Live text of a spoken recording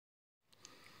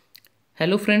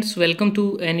Hello friends, welcome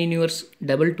to Anuniverse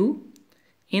 22.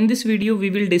 In this video we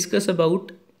will discuss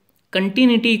about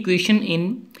continuity equation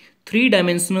in three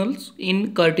dimensionals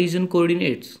in Cartesian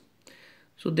coordinates.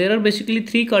 So there are basically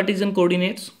three Cartesian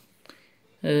coordinates,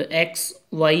 x,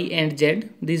 y and z.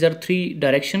 These are three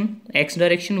direction: x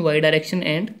direction, y direction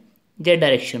and z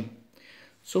direction.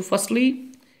 So firstly,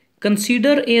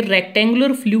 consider a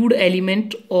rectangular fluid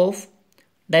element of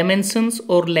dimensions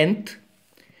or length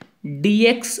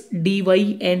dx, dy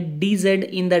and dz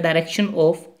in the direction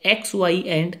of x, y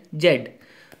and z.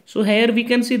 So here we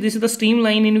can see this is the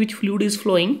streamline in which fluid is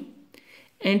flowing,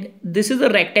 and this is a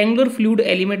rectangular fluid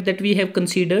element that we have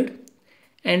considered,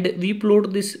 and we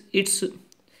plot this its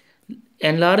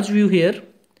enlarged view here,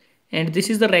 and this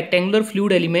is the rectangular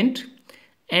fluid element,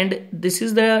 and this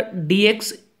is the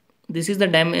dx, this is the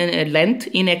length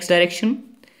in x direction,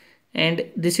 and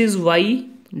this is y,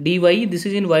 dy, this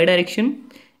is in y direction,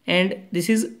 and this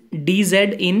is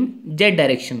dz in z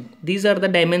direction. These are the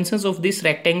dimensions of this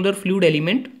rectangular fluid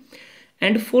element,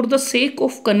 and for the sake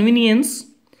of convenience,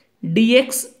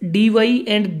 dx, dy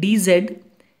and dz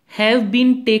have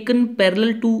been taken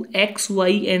parallel to x, y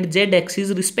and z axis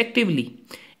respectively.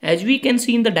 As we can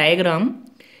see in the diagram,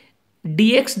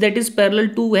 dx that is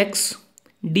parallel to x,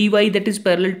 dy that is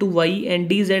parallel to y and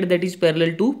dz that is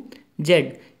parallel to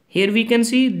z. Here we can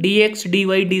see dx, dy,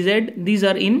 dz, these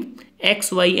are in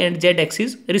x, y and z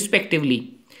axis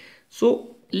respectively.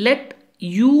 So let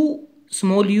u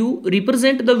small u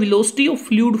represent the velocity of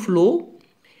fluid flow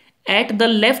at the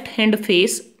left hand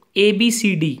face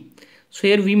ABCD. So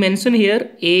here we mention here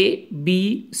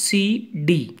ABCD.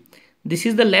 This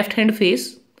is the left hand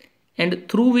face and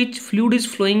through which fluid is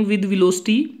flowing with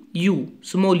velocity u,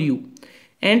 small u.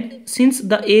 And since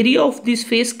the area of this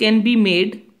face can be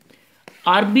made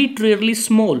arbitrarily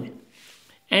small,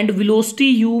 and velocity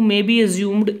u may be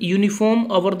assumed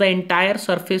uniform over the entire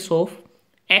surface of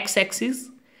x-axis,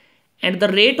 and the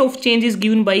rate of change is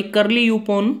given by curly u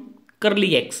upon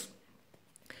curly x.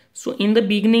 So in the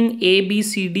beginning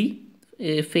ABCD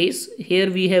phase,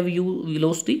 here we have u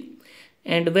velocity,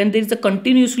 and when there is a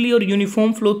continuously or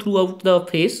uniform flow throughout the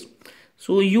phase,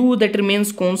 so u that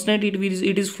remains constant,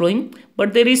 it is flowing,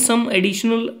 but there is some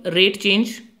additional rate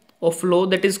change of flow,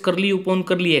 that is curly u upon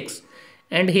curly x.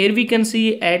 And here we can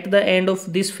see at the end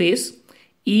of this phase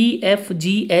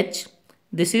EFGH,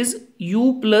 this is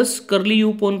u plus curly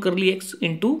u upon curly x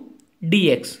into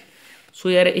dx. So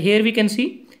here we can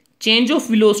see change of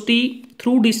velocity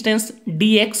through distance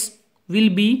dx will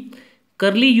be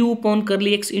curly u upon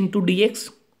curly x into dx.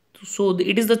 So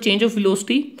it is the change of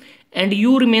velocity, and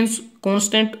u remains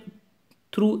constant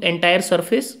through entire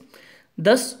surface.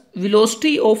 Thus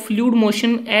velocity of fluid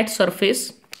motion at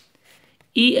surface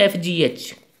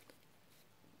EFGH,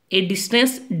 a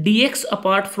distance dx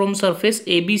apart from surface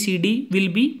ABCD, will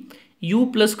be u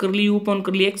plus curly u upon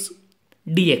curly x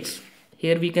dx.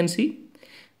 Here we can see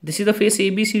this is the face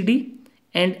ABCD,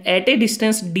 and at a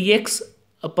distance dx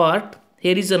apart,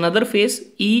 here is another face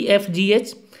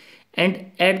EFGH,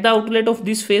 and at the outlet of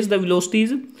this face the velocity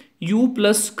is u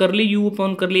plus curly u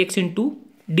upon curly x into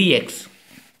dx.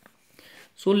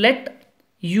 So let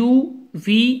u,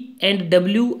 v and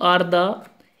w are the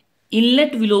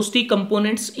inlet velocity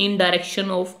components in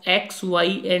direction of x, y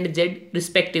and z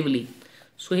respectively.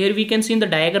 So here we can see in the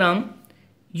diagram,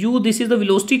 u this is the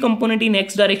velocity component in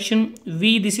x direction,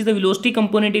 v this is the velocity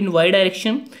component in y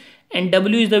direction, and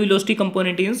w is the velocity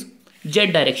component in z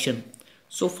direction.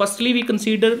 So firstly we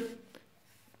consider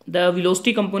the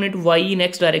velocity component y in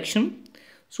x direction.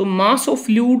 So mass of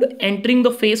fluid entering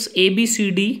the face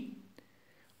ABCD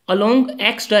along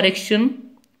x direction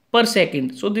per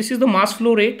second. So this is the mass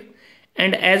flow rate,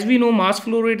 and as we know, mass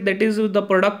flow rate, that is the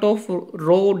product of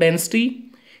rho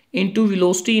density into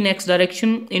velocity in x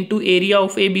direction into area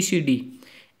of ABCD,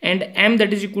 and m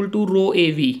that is equal to rho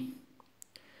AV.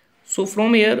 So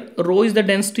from here rho is the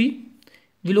density,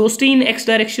 velocity in x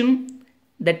direction,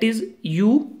 that is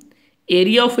u,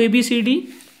 area of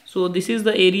ABCD. So this is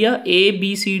the area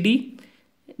ABCD,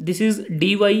 this is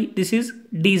dy, this is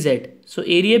dz. So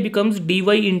area becomes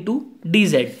dy into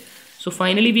dz. So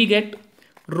finally we get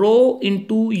rho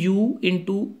into u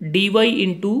into dy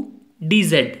into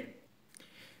dz.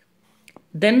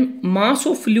 Then mass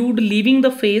of fluid leaving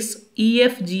the face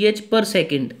EFGH per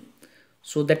second.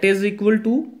 So that is equal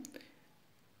to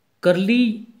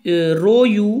curly rho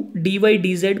u dy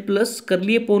dz plus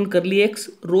curly upon curly x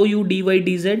rho u dy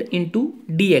dz into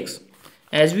dx.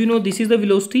 As we know, this is the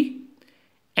velocity,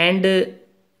 and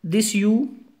this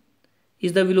u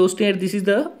is the velocity, and this is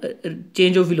the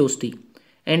change of velocity.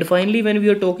 And finally when we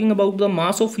are talking about the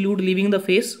mass of fluid leaving the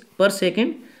face per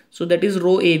second, so that is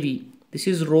rho AV. This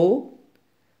is rho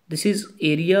this is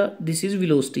area, this is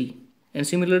velocity, and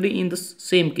similarly in the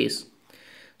same case.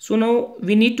 So now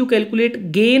we need to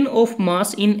calculate gain of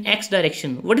mass in x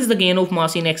direction. What is the gain of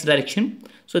mass in x direction?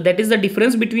 So that is the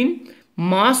difference between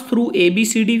mass through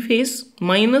ABCD phase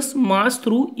minus mass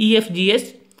through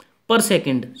EFGH per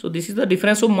second. So this is the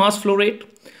difference of mass flow rate.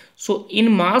 So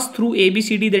in mass through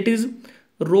ABCD, that is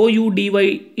rho u dy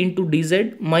into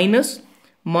dz minus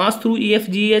mass through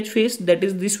EFGH phase, that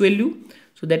is this value.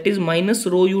 So that is minus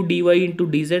rho u dy into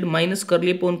dz minus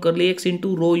curly upon curly x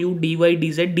into rho u dy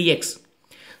dz dx.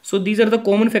 So these are the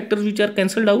common factors which are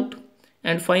cancelled out,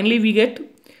 and finally we get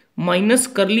minus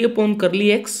curly upon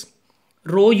curly x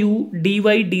rho u dy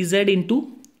dz into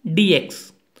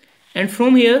dx. And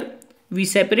from here we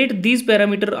separate these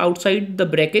parameter outside the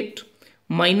bracket,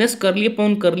 minus curly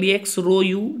upon curly x rho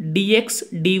u dx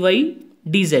dy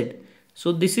dz.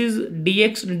 So this is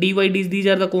dx dy dz, these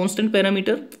are the constant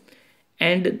parameter,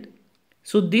 and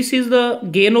so this is the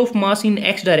gain of mass in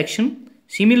x direction.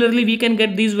 Similarly, we can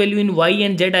get this value in y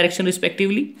and z direction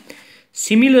respectively.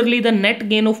 Similarly, the net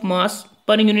gain of mass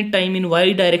per unit time in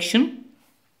y direction.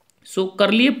 So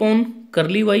curly upon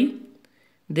curly y,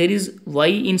 there is y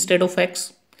instead of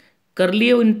x. Curly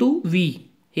into v,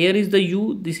 here is the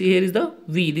u, here is the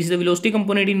v. This is the velocity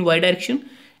component in y direction,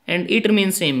 and it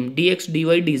remains same, dx dy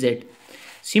dz.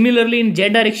 Similarly, in z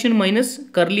direction, minus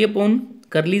curly upon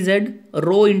curly z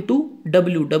rho into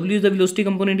w. W is the velocity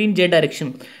component in z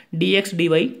direction, dx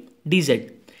dy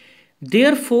dz.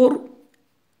 Therefore,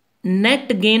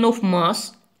 net gain of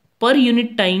mass per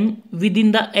unit time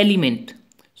within the element.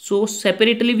 So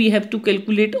separately we have to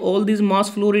calculate all these mass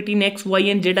flow rate in x, y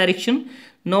and z direction.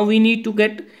 Now we need to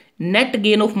get net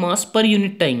gain of mass per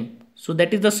unit time. So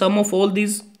that is the sum of all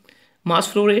these mass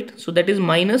flow rate. So that is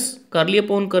minus curly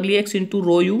upon curly x into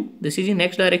rho u, this is in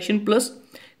x direction, plus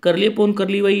curly upon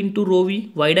curly y into rho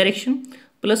v, y direction,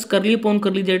 plus curly upon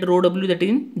curly z rho w, that is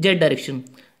in z direction,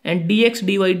 and dx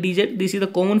dy dz, this is the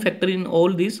common factor in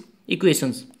all these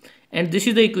equations, and this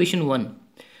is the equation 1.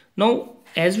 Now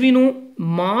as we know,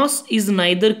 mass is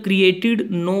neither created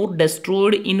nor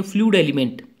destroyed in fluid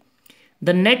element.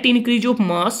 The net increase of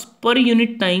mass per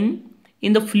unit time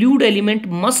in the fluid element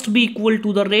must be equal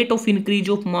to the rate of increase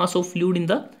of mass of fluid in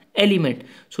the element.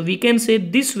 So we can say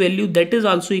this value, that is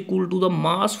also equal to the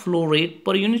mass flow rate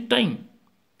per unit time.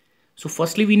 So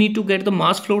firstly we need to get the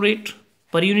mass flow rate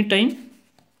per unit time.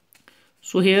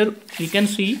 So here we can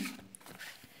see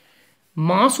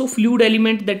mass of fluid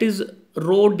element, that is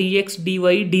rho dx dy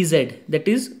dz, that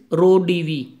is rho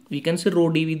dv. We can say rho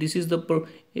dv, this is the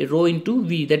rho into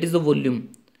v, that is the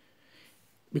volume,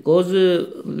 because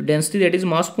density, that is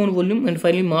mass upon volume, and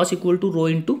finally mass equal to rho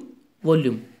into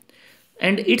volume.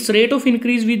 And its rate of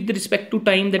increase with respect to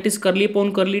time, that is curly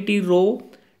upon curly t rho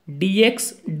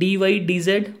dx dy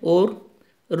dz or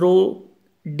rho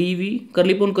dv,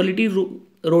 curly upon curly t rho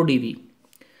dv.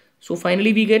 So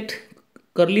finally we get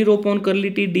curly rho upon curly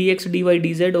t dx dy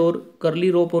dz or curly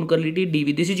rho upon curly t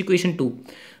dv. This is equation 2.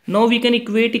 Now we can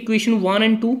equate equation 1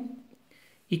 and 2.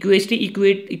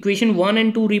 Equation 1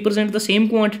 and 2 represent the same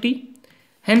quantity,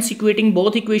 hence equating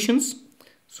both equations.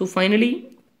 So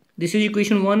finally this is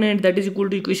equation 1 and that is equal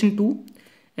to equation 2,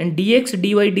 and dx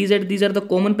dy dz, these are the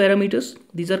common parameters,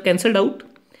 these are cancelled out,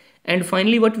 and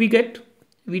finally what we get,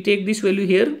 we take this value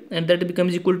here and that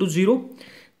becomes equal to 0.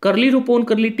 Curly rho upon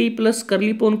curly t plus curly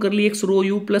upon curly x rho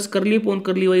u plus curly upon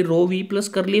curly y rho v plus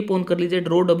curly upon curly z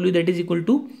rho w, that is equal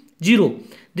to 0.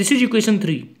 This is equation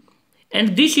 3,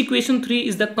 and this equation 3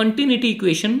 is the continuity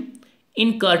equation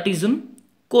in Cartesian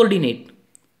coordinate.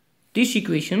 This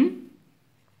equation,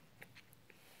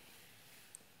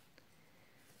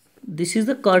 this is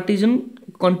the Cartesian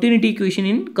continuity equation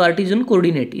in Cartesian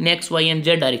coordinate in x, y and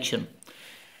z direction,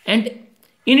 and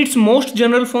in its most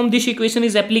general form this equation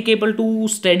is applicable to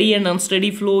steady and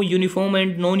unsteady flow, uniform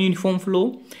and non-uniform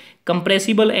flow,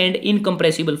 compressible and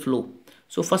incompressible flow.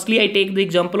 So firstly I take the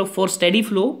example of for steady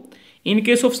flow. In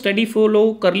case of steady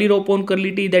flow, curly rho upon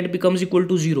curly t, that becomes equal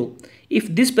to 0. If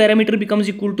this parameter becomes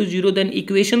equal to 0, then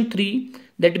equation 3,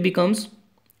 that becomes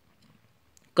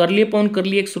curly upon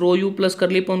curly x rho u plus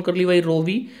curly upon curly y rho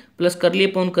v plus curly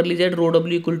upon curly z rho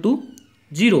w equal to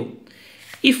 0.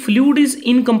 If fluid is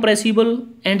incompressible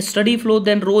and steady flow,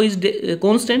 then rho is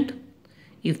constant.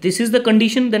 If this is the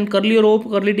condition, then curly rho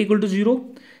curly t equal to 0.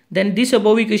 Then this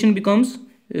above equation becomes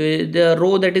the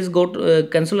rho that is got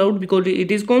cancel out because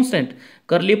it is constant.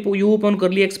 Curly u upon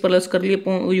curly x plus curly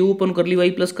upon u upon curly y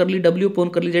plus curly w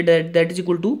upon curly z, that is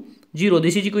equal to 0.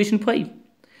 This is equation 5.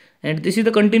 And this is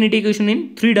the continuity equation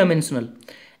in 3-dimensional.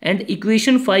 And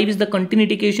equation 5 is the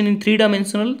continuity equation in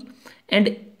 3-dimensional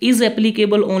and is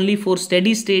applicable only for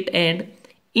steady state and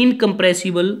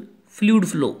incompressible fluid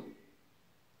flow.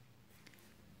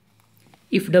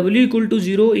 If W equal to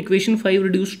 0, equation 5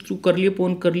 reduced to curly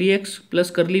upon curly x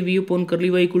plus curly v upon curly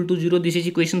y equal to 0. This is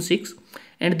equation 6.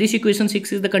 And this equation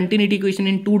 6 is the continuity equation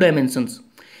in 2 dimensions.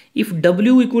 If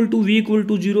W equal to v equal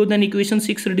to 0, then equation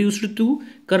 6 reduced to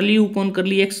curly u upon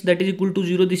curly x, that is equal to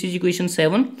 0. This is equation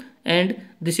 7. And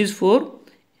this is for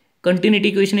continuity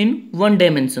equation in 1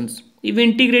 dimensions. If we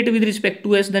integrate with respect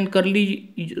to s, then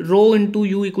curly rho into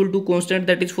u equal to constant,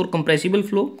 that is for compressible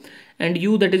flow, and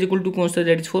u that is equal to constant,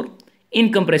 that is for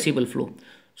incompressible flow.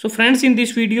 So friends, in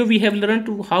this video we have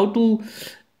learned how to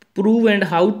prove and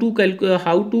how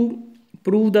to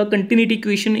prove the continuity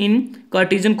equation in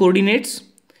Cartesian coordinates.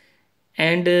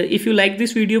 And if you like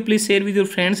this video, please share with your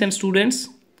friends and students,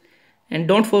 and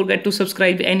don't forget to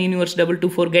subscribe Anuniverse 22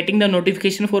 for getting the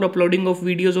notification for uploading of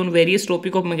videos on various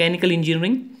topics of mechanical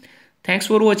engineering. Thanks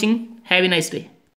for watching. Have a nice day.